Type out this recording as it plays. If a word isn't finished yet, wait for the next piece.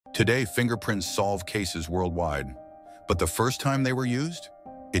Today, fingerprints solve cases worldwide. But the first time they were used?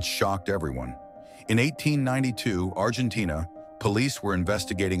 It shocked everyone. In 1892, Argentina, police were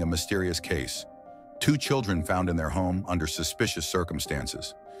investigating a mysterious case. Two children found in their home under suspicious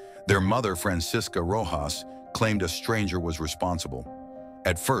circumstances. Their mother, Francisca Rojas, claimed a stranger was responsible.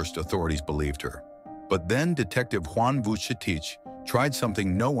 At first, authorities believed her. But then Detective Juan Vucetich tried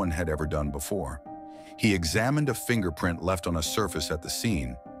something no one had ever done before. He examined a fingerprint left on a surface at the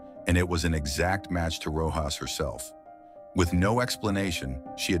scene, and it was an exact match to Rojas herself. With no explanation,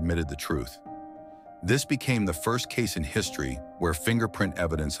 she admitted the truth. This became the first case in history where fingerprint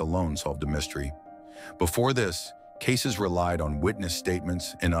evidence alone solved a mystery. Before this, cases relied on witness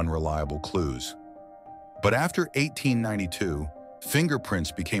statements and unreliable clues. But after 1892,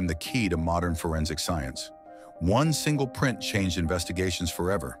 fingerprints became the key to modern forensic science. One single print changed investigations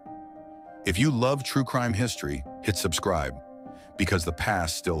forever. If you love true crime history, hit subscribe, because the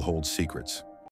past still holds secrets.